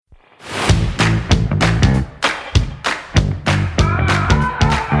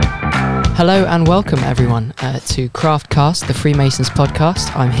Hello and welcome everyone to Craftcast, the Freemasons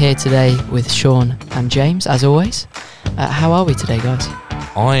podcast. I'm here today with Sean and James, as always. How are we today, guys?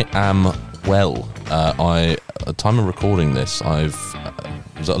 I am well. At the time of recording this, I was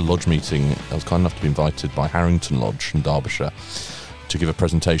at a lodge meeting. I was kind enough to be invited by Harrington Lodge in Derbyshire to give a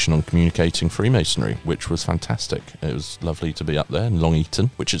presentation on communicating Freemasonry, which was fantastic. It was lovely to be up there in Long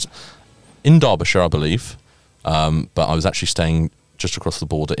Eaton, which is in Derbyshire, I believe. But I was actually staying just across the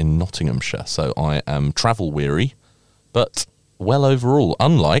border in Nottinghamshire, so I am travel weary, but well overall,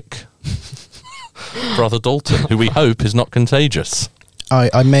 unlike Brother Dalton, who we hope is not contagious.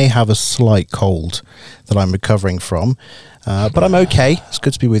 I may have a slight cold that I'm recovering from, but I'm okay. It's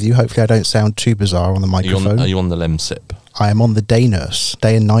good to be with you. Hopefully I don't sound too bizarre on the microphone. Are you on the Lemsip? I am on the day nurse,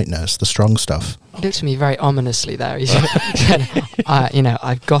 day and night nurse, the strong stuff. He looked at me very ominously there. He said,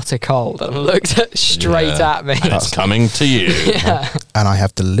 I've got a cold, and looked straight at me. And it's coming to you. Yeah. And I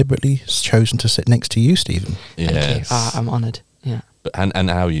have deliberately chosen to sit next to you, Stephen. Yes. Thank you. I'm honoured. Yeah. And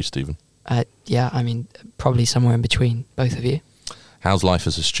how are you, Stephen? Probably somewhere in between both of you. How's life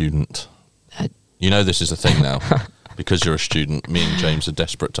as a student? You know this is a thing now. Because you're a student, me and James are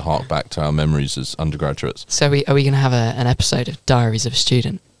desperate to hark back to our memories as undergraduates. So are we going to have an episode of Diaries of a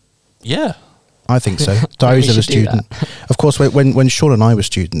Student? Yeah. I think so. Diaries of a Student. Of course, when Sean and I were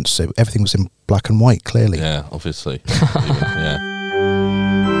students, everything was in black and white, clearly. Yeah, obviously. Yeah.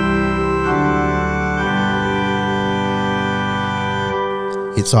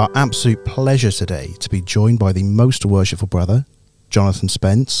 It's our absolute pleasure today to be joined by the most worshipful brother, Jonathan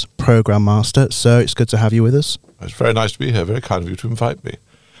Spence, Programme Master. Sir, it's good to have you with us. It's very nice to be here. Very kind of you to invite me.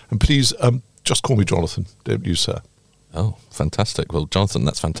 And please, just call me Jonathan, don't you, sir? Oh, fantastic. Well, Jonathan,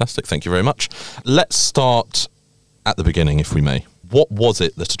 that's fantastic. Thank you very much. Let's start at the beginning, if we may. What was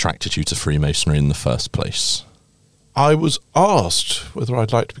it that attracted you to Freemasonry in the first place? I was asked whether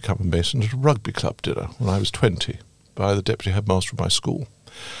I'd like to become a Mason at a rugby club dinner when I was 20 by the deputy headmaster of my school.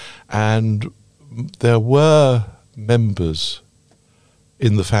 And there were members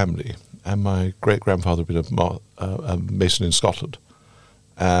in the family, and my great-grandfather had been a Mason in Scotland.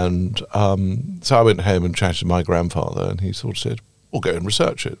 And so I went home and chatted to my grandfather, and he sort of said, well, go and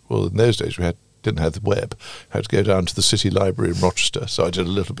research it. Well, in those days we didn't have the web. I had to go down to the City Library in Rochester, so I did a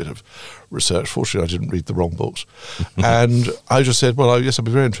little bit of research. Fortunately, I didn't read the wrong books. And I just said, well, yes, I'd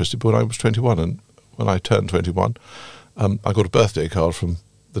be very interested, but when I was 21, and when I turned 21, I got a birthday card from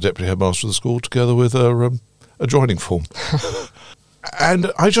the deputy headmaster of the school together with a joining form.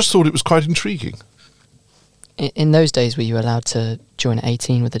 And I just thought it was quite intriguing. In those days, were you allowed to join at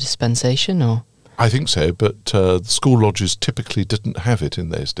 18 with a dispensation, or? I think so, but the school lodges typically didn't have it in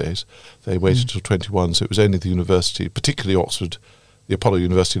those days. They waited till 21, so it was only the university, particularly Oxford, the Apollo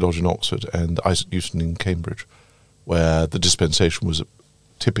University Lodge in Oxford and Isaac Newton in Cambridge, where the dispensation was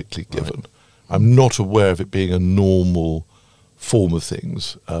typically given. Right. I'm not aware of it being a normal form of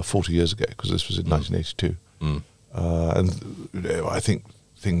things 40 years ago, because this was in 1982. And I think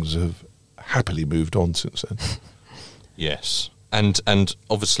things have happily moved on since then. Yes. And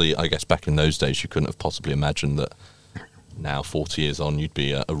obviously, I guess back in those days, you couldn't have possibly imagined that now, 40 years on, you'd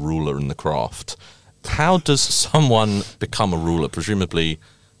be a ruler in the craft. How does someone become a ruler? Presumably,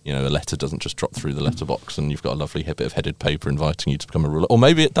 a letter doesn't just drop through the letterbox and you've got a lovely bit of headed paper inviting you to become a ruler. Or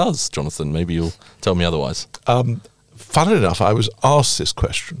maybe it does, Jonathan. Maybe you'll tell me otherwise. Funnily enough, I was asked this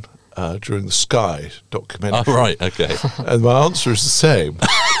question during the Sky documentary. Oh, right, okay. And my answer is the same.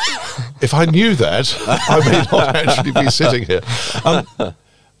 If I knew that, I may not actually be sitting here.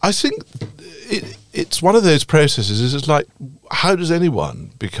 I think it's one of those processes. It's like, how does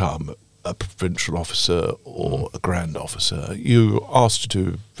anyone become a provincial officer or a grand officer? You're asked to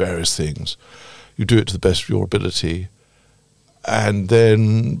do various things. You do it to the best of your ability. And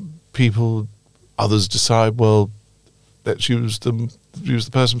then others decide, well, let's use the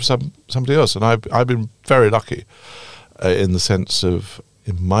person for somebody else. And I've been very lucky in the sense of,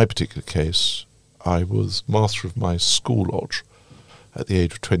 in my particular case, I was master of my school lodge at the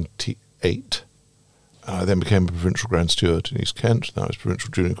age of 28. I then became a provincial Grand Steward in East Kent. Then I was provincial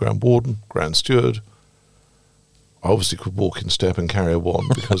junior Grand Warden, Grand Steward. I obviously could walk in step and carry a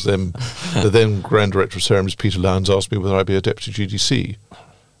wand, because then the then Grand Director of Ceremonies, Peter Lowndes, asked me whether I'd be a deputy GDC.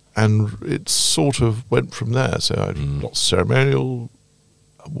 And it sort of went from there. So I had lots of ceremonial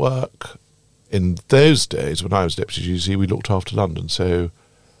work. In those days, when I was deputy GDC, we looked after London. So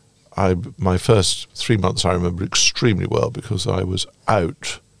my first 3 months I remember extremely well, because I was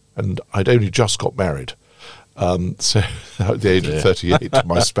out and I'd only just got married. So at the age of 38 to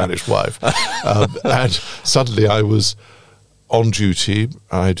my Spanish wife. And suddenly I was on duty.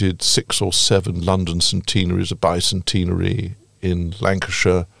 I did 6 or 7 London centenaries, a bicentenary in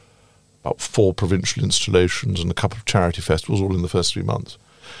Lancashire, about 4 provincial installations and a couple of charity festivals all in the first 3 months.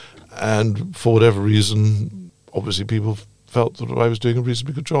 And for whatever reason, obviously people felt that I was doing a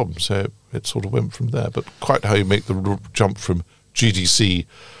reasonably good job, so it sort of went from there. But quite how you make the jump from GDC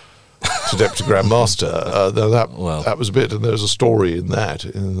to Deputy Grand Master, that was a bit, and there's a story in that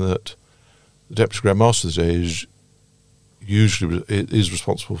the Deputy Grand Master today is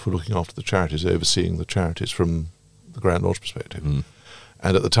responsible for looking after the charities, overseeing the charities from the Grand Lodge perspective.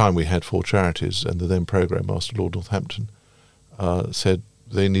 And at the time we had 4 charities, and the then Programme Master, Lord Northampton, said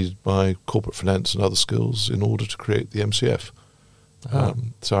they needed my corporate finance and other skills in order to create the MCF.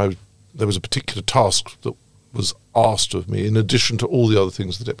 So there was a particular task that was asked of me, in addition to all the other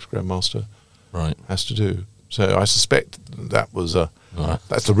things the Deputy Grand Master has to do. So I suspect that was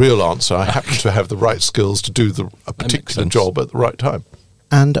that's the real answer. I happen to have the right skills to do a particular job at the right time.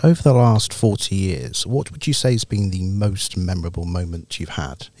 And over the last 40 years, what would you say has been the most memorable moment you've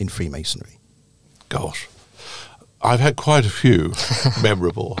had in Freemasonry? Gosh, I've had quite a few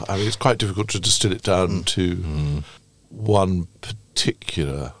memorable. I mean, it's quite difficult to distill it down to one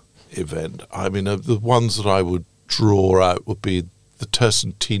particular event. I mean, the ones that I would draw out would be the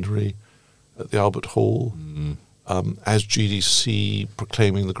tercentenary at the Albert Hall, as GDC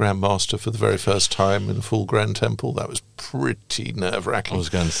proclaiming the Grand Master for the very first time in a full Grand Temple. That was pretty nerve-wracking. I was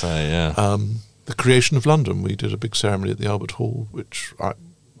going to say, yeah. The creation of London, we did a big ceremony at the Albert Hall, which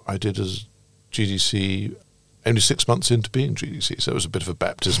I did as GDC only 6 months into being GDC, so it was a bit of a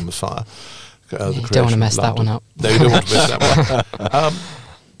baptism of fire. You don't want to mess that one up. No, you don't want to mess that one up.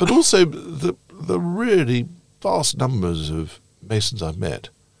 But also the really vast numbers of Masons I've met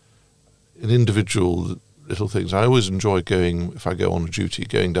in individual little things. I always enjoy going, if I go on a duty,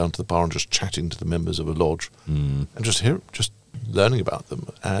 going down to the bar and just chatting to the members of a lodge and just learning about them.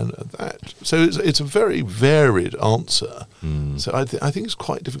 And so it's a very varied answer. So I think it's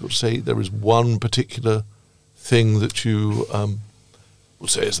quite difficult to say there is one particular thing that you would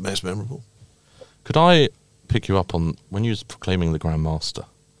say is the most memorable. Could I pick you up on, when you was proclaiming the Grand Master,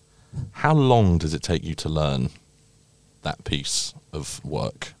 how long does it take you to learn that piece of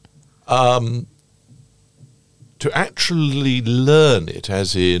work? To actually learn it,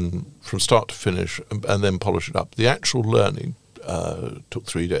 as in from start to finish, and then polish it up, the actual learning took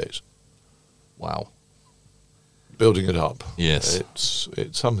 3 days. Wow. Building it up. Yes.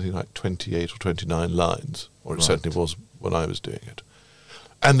 It's something like 28 or 29 lines, or it certainly was when I was doing it.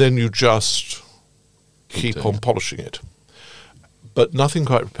 And then you just keep on polishing it. But nothing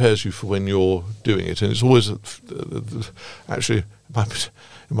quite prepares you for when you're doing it. And it's always, actually,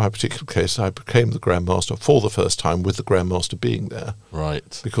 in my particular case, I became the Grand Master for the first time with the Grand Master being there.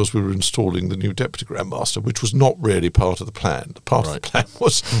 Right. Because we were installing the new Deputy Grand Master, which was not really part of the plan. The part of the plan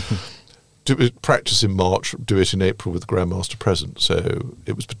was practice in March, do it in April with the Grand Master present. So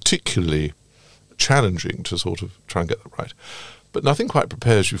it was particularly challenging to sort of try and get that right. But nothing quite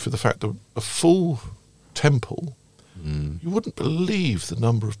prepares you for the fact that a full temple, you wouldn't believe the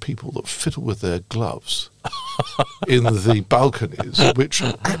number of people that fiddle with their gloves in the balconies, which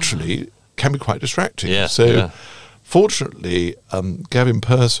actually can be quite distracting. Yeah, fortunately, Gavin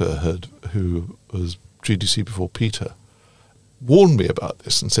Purser, who was GDC before Peter, warned me about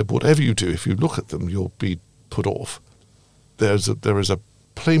this and said, whatever you do, if you look at them, you'll be put off. There is a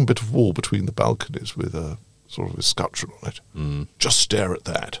plain bit of wall between the balconies with a sort of escutcheon on it. Just stare at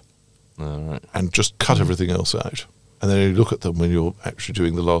that. And just cut everything else out. And then you look at them when you're actually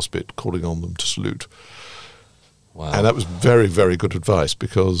doing the last bit, calling on them to salute. Wow. And that was very, very good advice,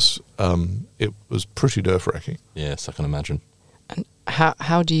 because it was pretty nerve-wracking. Yes, I can imagine. And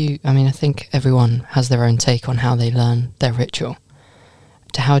how do you, I mean, I think everyone has their own take on how they learn their ritual.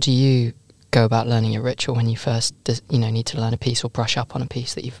 How do you go about learning your ritual when you first need to learn a piece or brush up on a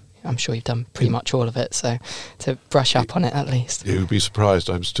piece that I'm sure you've done pretty much all of it, so to brush up on it at least. You'd be surprised.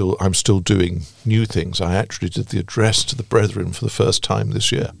 I'm still doing new things. I actually did the address to the brethren for the first time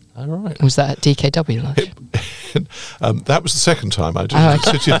this year. All right. Was that at DKW Lodge? That was the second time I did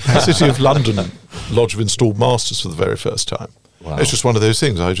it. City of London Lodge of Installed Masters for the very first time. Wow. It's just one of those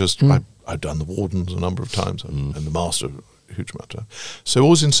things. I've done the Wardens a number of times and the Master a huge amount of time. So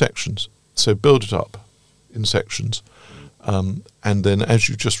always in sections. So build it up in sections. And then as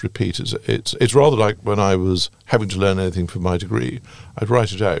you just repeat, it's rather like when I was having to learn anything for my degree, I'd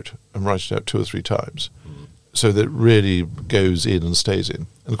write it out 2 or 3 times so that it really goes in and stays in.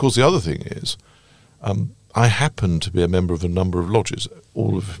 And of course the other thing is, I happen to be a member of a number of lodges,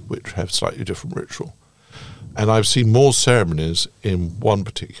 all of which have slightly different ritual. And I've seen more ceremonies in one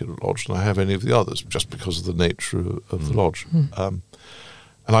particular lodge than I have any of the others, just because of the nature of the lodge. And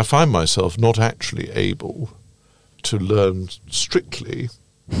I find myself not actually able to learn strictly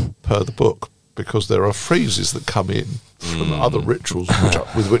per the book, because there are phrases that come in from other rituals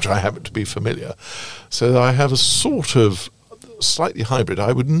with which I happen to be familiar. So I have a sort of slightly hybrid.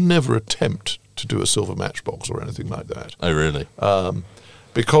 I would never attempt to do a silver matchbox or anything like that. Oh, really?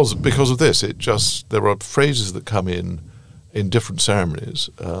 Because of this, there are phrases that come in different ceremonies,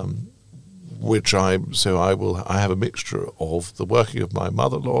 which I have a mixture of the working of my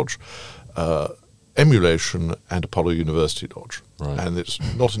mother lodge, emulation, and Apollo University Lodge. Right. And it's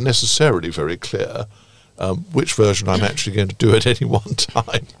not necessarily very clear which version I'm actually going to do at any one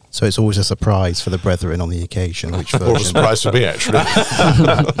time. So it's always a surprise for the brethren on the occasion. Which version? Or a surprise for me, actually.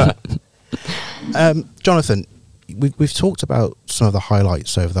 Jonathan, we've talked about some of the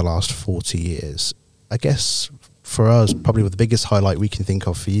highlights over the last 40 years. I guess for us, probably the biggest highlight we can think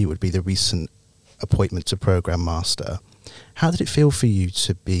of for you would be the recent appointment to Programme Master. How did it feel for you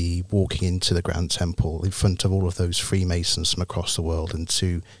to be walking into the Grand Temple in front of all of those Freemasons from across the world and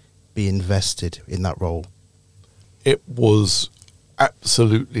to be invested in that role? It was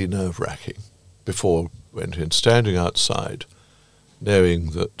absolutely nerve-wracking before we went in, standing outside,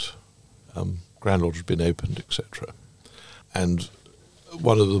 knowing that Grand Lodge had been opened, etc. And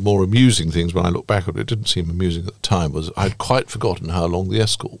one of the more amusing things when I look back at it, didn't seem amusing at the time, was I'd quite forgotten how long the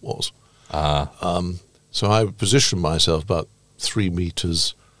escort was. So I positioned myself about 3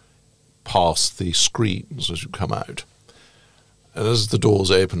 meters past the screens as you come out. And as the doors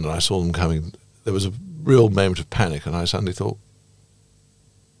opened and I saw them coming, there was a real moment of panic, and I suddenly thought,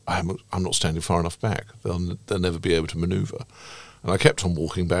 I'm not standing far enough back. They'll never be able to manoeuvre. And I kept on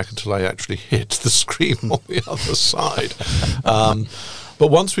walking back until I actually hit the screen on the other side. But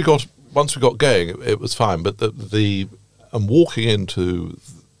once we got going, it was fine. But I'm walking into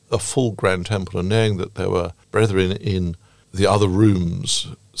a full Grand Temple and knowing that there were brethren in the other rooms,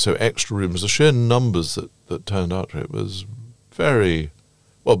 so extra rooms, the sheer numbers that turned out, it was very,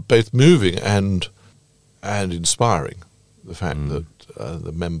 well, both moving and inspiring. The fact that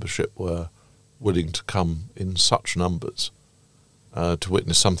the membership were willing to come in such numbers to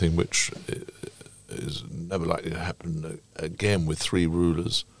witness something which is never likely to happen again, with 3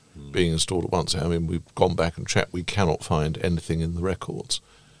 rulers being installed at once. I mean, we've gone back and checked. We cannot find anything in the records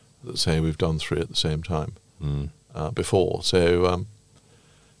that say we've done 3 at the same time before. So,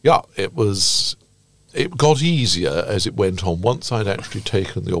 it got easier as it went on. Once I'd actually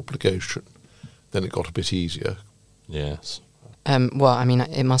taken the obligation, then it got a bit easier. Yes. Well, I mean,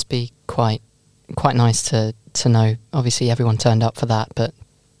 it must be quite nice to know. Obviously, everyone turned up for that, but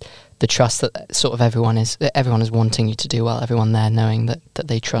the trust that sort of everyone is wanting you to do well. Everyone there knowing that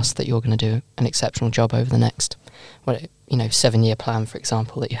they trust that you're going to do an exceptional job over the next, 7-year plan, for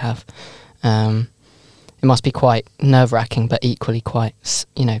example, that you have. It must be quite nerve-wracking, but equally quite,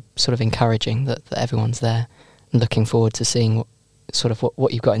 sort of encouraging that everyone's there and looking forward to seeing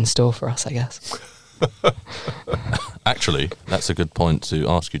what you've got in store for us, I guess. Actually, that's a good point to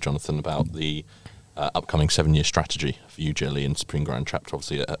ask you, Jonathan, about the upcoming 7-year strategy for UGLE and Supreme Grand Chapter.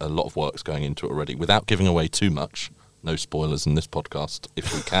 Obviously, a lot of work's going into it already. Without giving away too much, no spoilers in this podcast,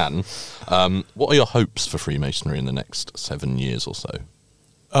 if we can, what are your hopes for Freemasonry in the next 7 years or so?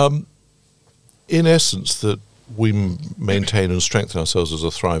 In essence, that we maintain and strengthen ourselves as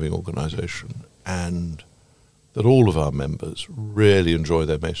a thriving organisation, and that all of our members really enjoy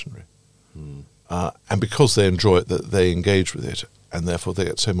their Masonry. And because they enjoy it, that they engage with it, and therefore they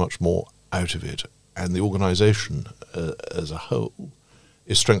get so much more out of it. And the organisation as a whole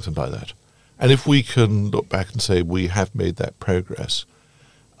is strengthened by that. And if we can look back and say we have made that progress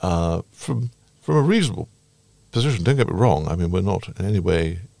from a reasonable position, don't get me wrong, I mean, we're not in any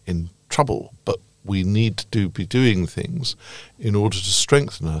way in trouble, but we need to be doing things in order to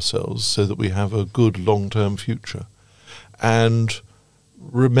strengthen ourselves so that we have a good long-term future. And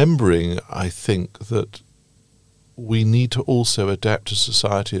remembering, I think, that we need to also adapt as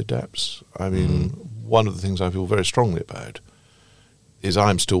society adapts. I mean, one of the things I feel very strongly about is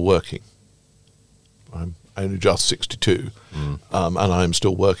I'm still working. I'm only just 62, and I'm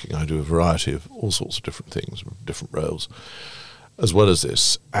still working. I do a variety of all sorts of different things, different roles, as well as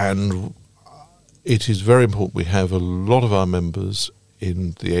this. And it is very important we have a lot of our members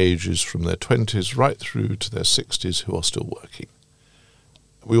in the ages from their 20s right through to their 60s who are still working.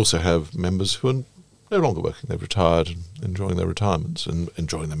 We also have members who are no longer working. They've retired and enjoying their retirements and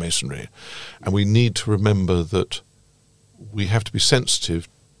enjoying their Masonry. And we need to remember that we have to be sensitive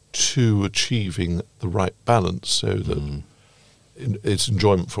to achieving the right balance so that it's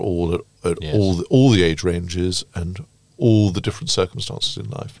enjoyment for all at all the age ranges and all the different circumstances in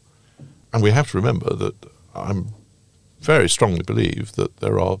life. And we have to remember that I very strongly believe that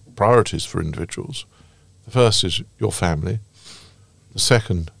there are priorities for individuals. The first is your family. The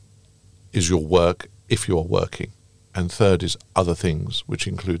second is your work, if you're working. And third is other things, which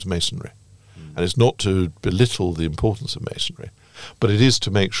includes masonry. And it's not to belittle the importance of masonry, but it is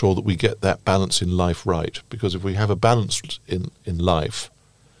to make sure that we get that balance in life right. Because if we have a balance in life,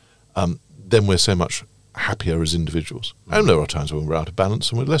 then we're so much happier as individuals. And there are times when we're out of balance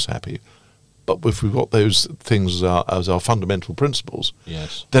and we're less happy. But if we've got those things as our fundamental principles,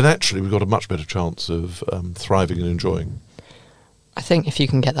 Yes. then actually we've got a much better chance of thriving and enjoying. I think if you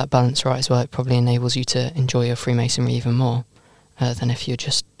can get that balance right as well, it probably enables you to enjoy your Freemasonry even more than if you're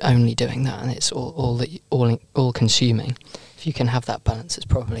just only doing that and it's all consuming. If you can have that balance, it's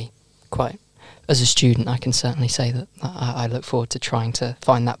probably quite. As a student, I can certainly say that I look forward to trying to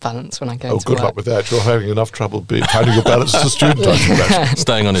find that balance when I go to work. Oh, good luck with that. You're having enough trouble finding your balance as a student.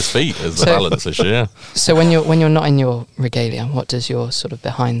 Staying on his feet is the balance issue, yeah. So when you're not in your regalia, what does your sort of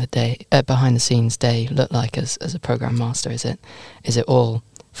behind the scenes day look like as a program master? Is it all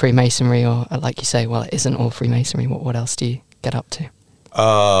Freemasonry, or like you say, well, it isn't all Freemasonry? What else do you get up to?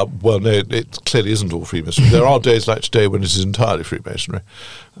 Well, no, it clearly isn't all Freemasonry. There are days like today when it is entirely Freemasonry.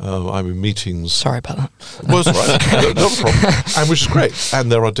 I'm in meetings. Sorry about that. Well, it's all right. Not a problem. And which is great. And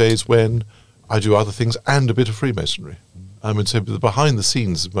there are days when I do other things and a bit of Freemasonry. I mean, so the behind the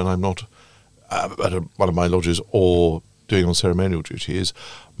scenes when I'm not at one of my lodges or doing on ceremonial duty is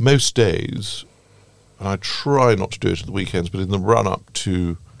most days, and I try not to do it at the weekends, but in the run-up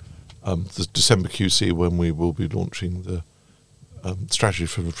to the December QC when we will be launching the strategy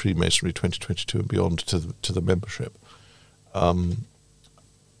for Freemasonry 2022 and beyond to the membership,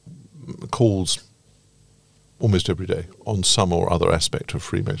 calls almost every day on some or other aspect of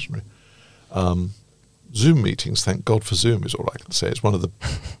Freemasonry. Zoom meetings, thank God for Zoom, is all I can say. It's one of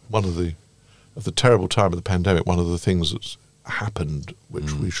the terrible time of the pandemic. One of the things that's happened,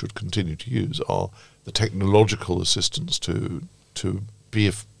 which we should continue to use, are the technological assistance to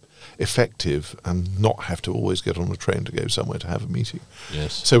be effective and not have to always get on a train to go somewhere to have a meeting.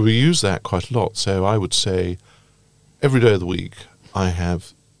 Yes. So we use that quite a lot. So I would say every day of the week I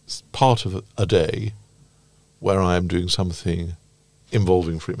have part of a day where I am doing something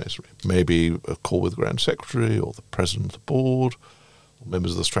involving Freemasonry. Maybe a call with the Grand Secretary or the President of the Board, or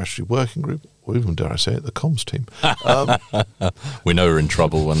members of the Strategy Working Group, or even, dare I say it, the comms team. We know we're in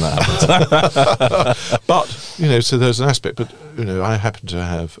trouble when that happens. But, so there's an aspect. But, I happen to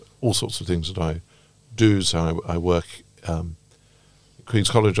have all sorts of things that I do. So I work at Queen's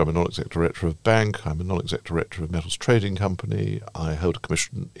College. I'm a non-exec director of bank. I'm a non-exec director of Metals Trading Company. I hold a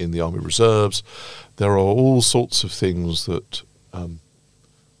commission in the Army Reserves. There are all sorts of things that do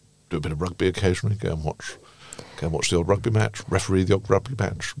a bit of rugby occasionally, go and watch the odd rugby match, referee the odd rugby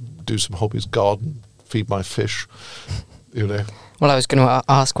match, do some hobbies, garden, feed my fish, Well, I was going to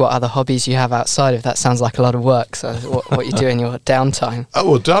ask what other hobbies you have outside of that. Sounds like a lot of work. So what you do in your downtime?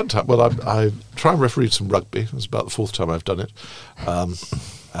 Oh, well, downtime. Well, I try and referee some rugby. It's about the fourth time I've done it,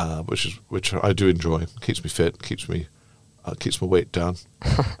 which I do enjoy. Keeps me fit, keeps my weight down,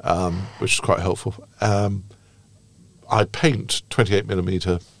 which is quite helpful. I paint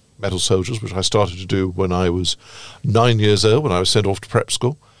 28mm metal soldiers, which I started to do when I was 9 years old, when I was sent off to prep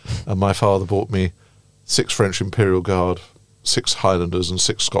school. And my father bought me 6 French Imperial Guard, 6 Highlanders and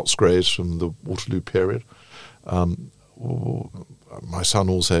 6 Scots Greys from the Waterloo period. My son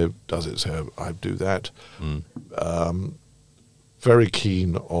also does it, so I do that. Very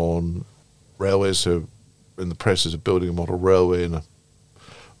keen on railways, so in the process of building a model railway in a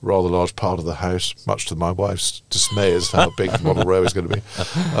rather large part of the house, much to my wife's dismay as to how big the model railway is going to be.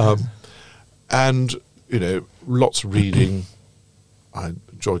 And, lots of reading. I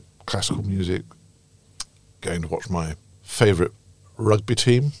enjoy classical music, going to watch my favourite rugby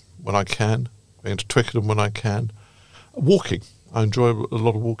team when I can, going to Twickenham when I can. Walking. I enjoy a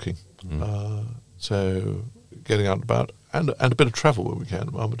lot of walking. So getting out and about, and a bit of travel when we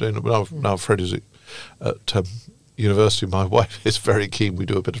can. Now Fred is at university. My wife is very keen we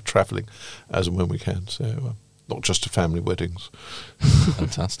do a bit of travelling as and when we can. So not just to family weddings.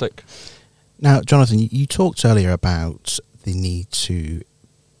 Fantastic. Now, Jonathan, you talked earlier about the need to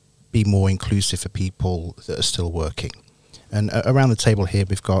be more inclusive for people that are still working. And around the table here,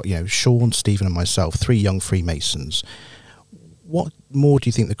 we've got, Sean, Stephen and myself, 3 young Freemasons. What more do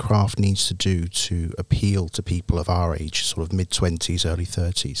you think the craft needs to do to appeal to people of our age, sort of mid-20s, early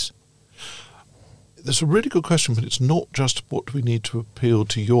 30s? That's a really good question, but it's not just what do we need to appeal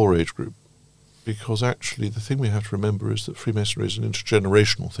to your age group. Because actually the thing we have to remember is that Freemasonry is an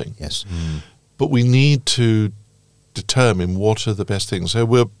intergenerational thing. Yes. But we need to determine what are the best things. So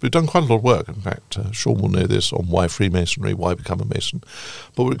we've done quite a lot of work. In fact, Sean will know this on why Freemasonry, why become a Mason.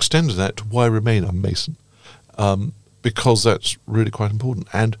 But we're extending that to why remain a Mason. because that's really quite important.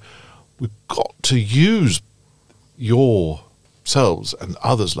 And we've got to use yourselves and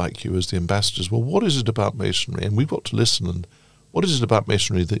others like you as the ambassadors. Well, what is it about Masonry? And we've got to listen. And what is it about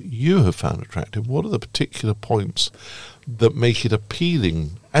Masonry that you have found attractive? What are the particular points that make it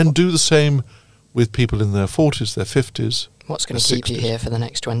appealing? And do the same with people in their 40s, their 50s. What's going to keep you here for the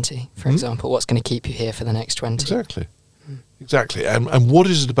next 20, for example? What's going to keep you here for the next 20? Exactly. Exactly. And what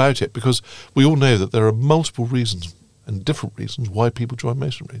is it about it? Because we all know that there are multiple reasons and different reasons why people join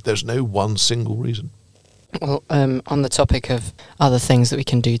Masonry. There's no one single reason. Well, on the topic of other things that we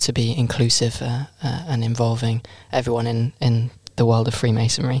can do to be inclusive and involving everyone in the world of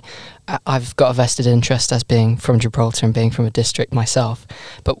Freemasonry, I've got a vested interest as being from Gibraltar and being from a district myself.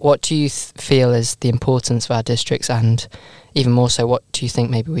 But what do you feel is the importance of our districts, and even more so, what do you think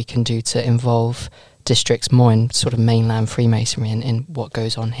maybe we can do to involve districts more in sort of mainland Freemasonry and in what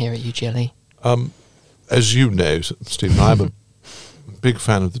goes on here at UGLE? As you know, Stephen, I'm a big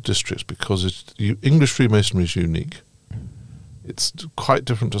fan of the districts because English Freemasonry is unique. It's quite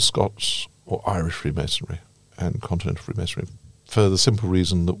different to Scots or Irish Freemasonry and Continental Freemasonry, for the simple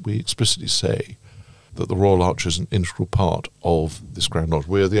reason that we explicitly say that the Royal Arch is an integral part of this Grand Lodge.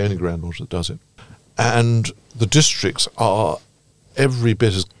 We're the only Grand Lodge that does it. And the districts are every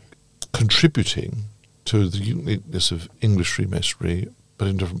bit as contributing to the uniqueness of English Freemasonry, but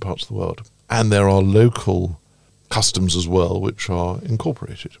in different parts of the world. And there are local customs as well, which are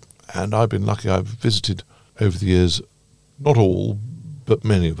incorporated. And I've been lucky, I've visited over the years, not all, but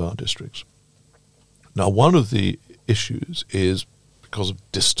many of our districts. Now, one of the issues is because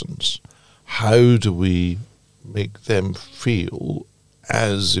of distance. How do we make them feel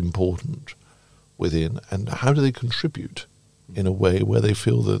as important within, and how do they contribute in a way where they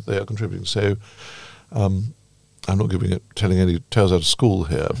feel that they are contributing? So I'm not telling any tales out of school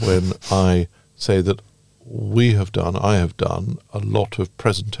here when I say that I have done a lot of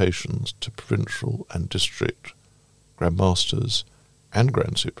presentations to provincial and district Grand Masters and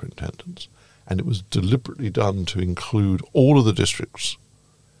Grand Superintendents, and it was deliberately done to include all of the districts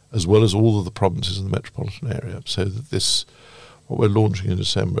as well as all of the provinces in the metropolitan area, so that what we're launching in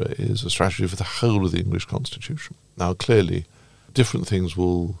December is a strategy for the whole of the English Constitution. Now, clearly, different things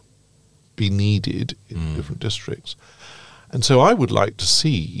will be needed in different districts. And so I would like to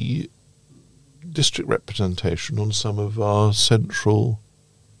see district representation on some of our central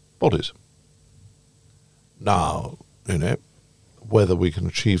bodies. Now, whether we can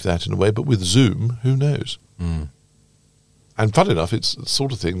achieve that in a way, but with Zoom, who knows? And fun enough, it's the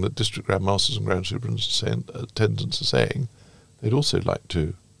sort of thing that district Grand Masters and Grand Superintendents are saying they'd also like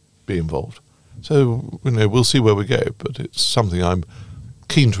to be involved. So, we'll see where we go, but it's something I'm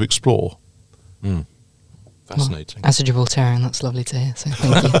keen to explore. Fascinating. Well, as a Gibraltarian, that's lovely to hear, so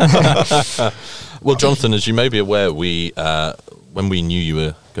thank you. Well, Jonathan, as you may be aware, when we knew you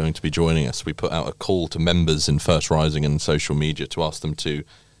were going to be joining us, we put out a call to members in First Rising and social media to ask them to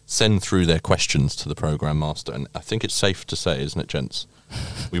send through their questions to the Programme Master. And I think it's safe to say, isn't it, gents?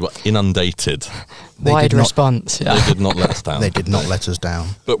 We were inundated. Wide response. Yeah. They did not let us down. They did not let us down.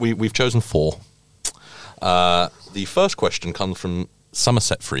 But we've chosen 4. The first question comes from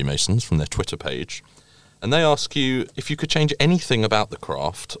Somerset Freemasons from their Twitter page. And they ask you, if you could change anything about the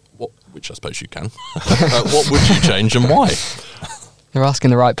craft, which I suppose you can, what would you change and why? You're asking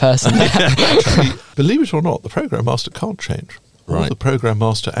the right person. Actually, believe it or not, the Programme Master can't change. All the Programme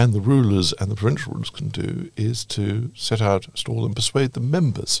Master and the rulers and the provincial rulers can do is to set out a stall and persuade the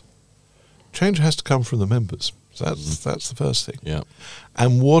members. Change has to come from the members. So that's the first thing. Yeah.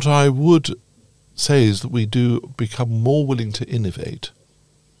 And what I would say is that we do become more willing to innovate,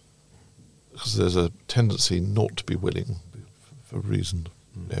 because there's a tendency not to be willing for a reason,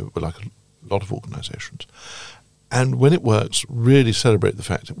 like a lot of organisations. And when it works, really celebrate the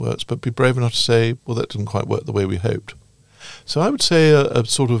fact it works, but be brave enough to say, well, that didn't quite work the way we hoped. So I would say a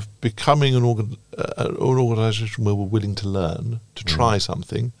sort of becoming an organisation where we're willing to learn, to try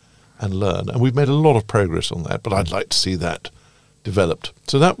something and learn. And we've made a lot of progress on that, but I'd like to see that developed.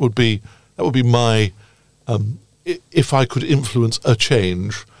 So that would be my, if I could influence a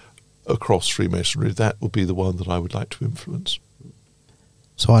change across Freemasonry, that would be the one that I would like to influence.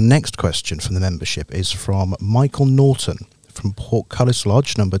 So our next question from the membership is from Michael Norton from Portcullis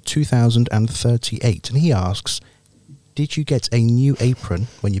Lodge, number 2038. And he asks, did you get a new apron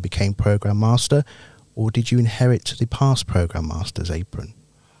when you became Programme Master, or did you inherit the past Programme Master's apron?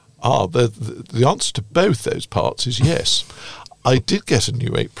 The answer to both those parts is yes. I did get a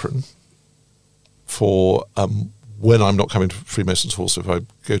new apron for when I'm not coming to Freemasons Hall, so if I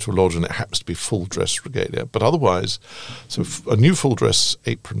go to a lodge and it happens to be full dress regalia. But otherwise, so a new full dress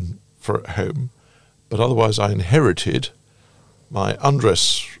apron for at home, but otherwise I inherited my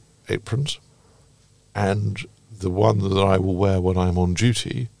undress aprons and the one that I will wear when I'm on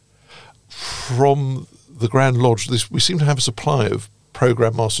duty from the Grand Lodge. We seem to have a supply of Pro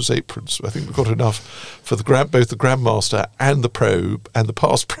Grandmasters aprons. I think we've got enough for both the Grandmaster and the Pro and the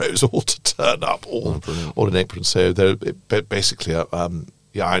past Pros all to turn up all in aprons. So basically,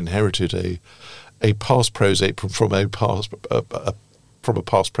 I inherited a past Pro's apron from a past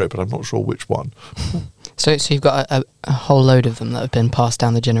Pro, but I'm not sure which one. So you've got a whole load of them that have been passed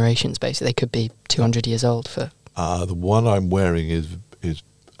down the generations. Basically, they could be 200 years old. The one I'm wearing is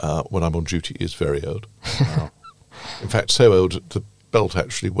when I'm on duty is very old. Wow. In fact, so old the belt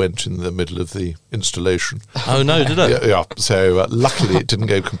actually went in the middle of the installation. Oh no, did it? Yeah. So luckily it didn't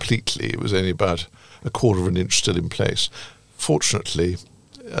go completely. It was only about a quarter of an inch still in place. Fortunately,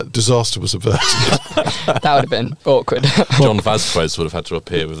 disaster was averted. That would have been awkward. John Vasquez would have had to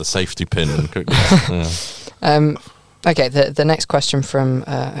appear with a safety pin. And Okay, the next question from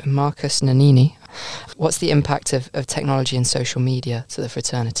Marcus Nanini. What's the impact of technology and social media to the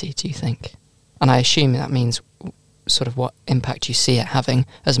fraternity, do you think? And I assume that means sort of what impact you see it having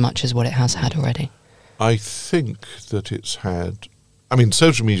as much as what it has had already. I think that it's had... I mean,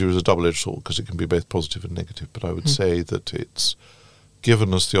 social media is a double-edged sword because it can be both positive and negative, but I would say that it's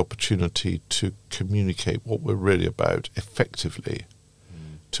given us the opportunity to communicate what we're really about effectively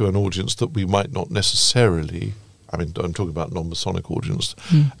to an audience that we might not necessarily... I mean, I'm talking about non-Masonic audience,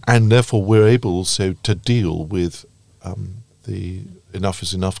 and therefore we're able also to deal with the Enough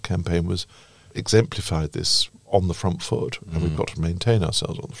is Enough campaign was exemplified this on the front foot, and we've got to maintain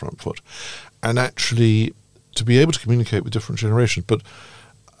ourselves on the front foot, and actually to be able to communicate with different generations. But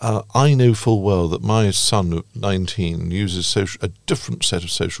I know full well that my son of 19 uses a different set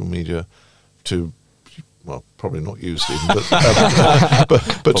of social media to... Well, probably not used him, but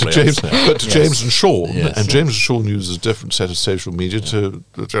to James, James and Sean, and James and Sean uses a different set of social media to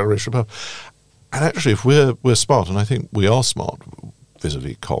the generation above. And actually, if we're smart, and I think we are smart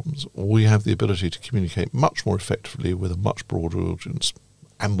vis-a-vis comms, we have the ability to communicate much more effectively with a much broader audience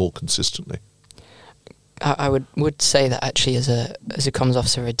and more consistently. I would say that actually as a comms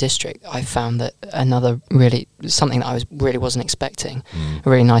officer of a district, I found that something that I really wasn't expecting, a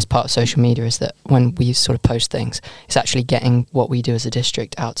really nice part of social media is that when we sort of post things, it's actually getting what we do as a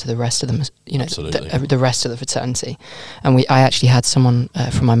district out to the rest of them, the rest of the fraternity. And I actually had someone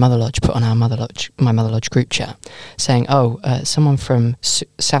from my Mother Lodge put on my Mother Lodge group chat saying, someone from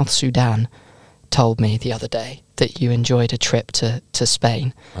South Sudan told me the other day that you enjoyed a trip to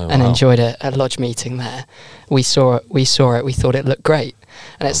Spain and enjoyed a lodge meeting there. We saw it, we thought it looked great.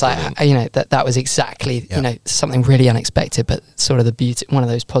 And it's that was exactly, something really unexpected, but sort of the beauty, one of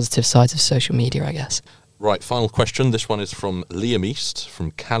those positive sides of social media, I guess. Right, final question. This one is from Liam East,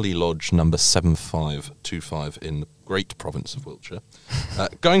 from Cali Lodge number 7525 in the great province of Wiltshire.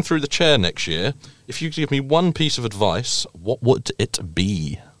 Going through the chair next year, if you could give me one piece of advice, what would it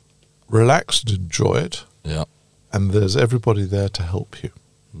be? Relax and enjoy it. Yeah. And there's everybody there to help you.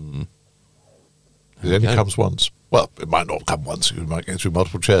 It only comes once. Well, it might not come once. You might go through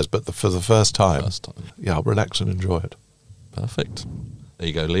multiple chairs, but for the first time, relax and enjoy it. Perfect. There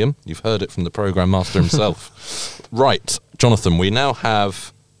you go, Liam. You've heard it from the Programme Master himself. Right, Jonathan, we now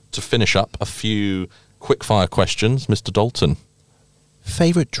have to finish up a few quick-fire questions. Mr. Dalton.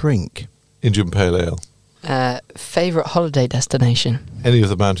 Favourite drink? Indian Pale Ale. Favourite holiday destination? Any of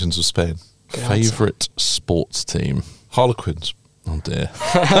the mountains of Spain. Favourite sports team? Harlequins. Oh dear.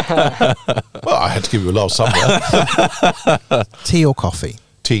 Well, I had to give you a laugh somewhere. Tea or coffee?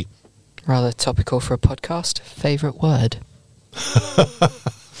 Tea. Rather topical for a podcast. Favourite word?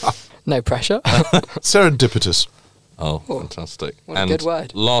 No pressure. Serendipitous. Oh, fantastic. What a good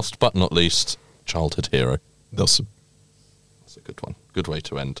word. Last but not least, childhood hero. Nelson. That's a good one. Good way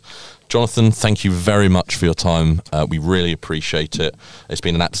to end. Jonathan, thank you very much for your time. We really appreciate it. It's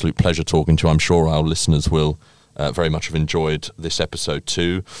been an absolute pleasure talking to you. I'm sure our listeners will very much have enjoyed this episode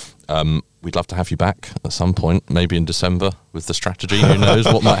too. We'd love to have you back at some point, maybe in December with the strategy. Who knows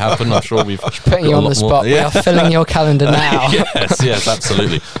what might happen? I'm sure we've putting you on the spot. We are filling your calendar now. yes,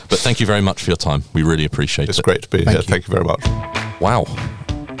 absolutely. But thank you very much for your time. We really appreciate it. It's great to be here. Thank you very much. Wow.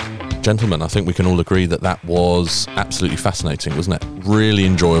 Gentlemen, I think we can all agree that was absolutely fascinating, wasn't it? Really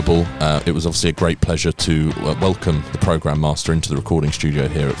enjoyable. It was obviously a great pleasure to welcome the Programme Master into the recording studio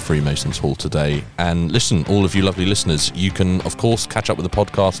here at Freemasons Hall today. And listen, all of you lovely listeners, you can, of course, catch up with the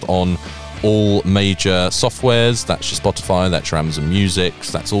podcast on all major softwares. That's your Spotify, that's your Amazon Music,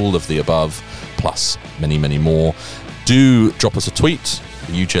 that's all of the above, plus many, many more. Do drop us a tweet,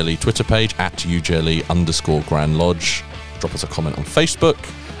 the UGLE Twitter page, @UGLE_Grand Lodge. Drop us a comment on Facebook.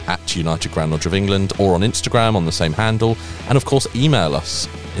 at United Grand Lodge of England, or on Instagram on the same handle. And of course, email us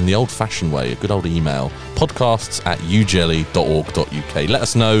in the old-fashioned way, a good old email, podcasts@ujelly.org.uk. Let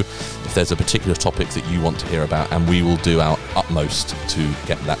us know if there's a particular topic that you want to hear about, and we will do our utmost to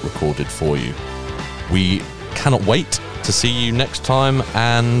get that recorded for you. We cannot wait to see you next time,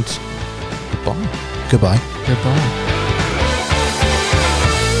 and goodbye. Goodbye. Goodbye.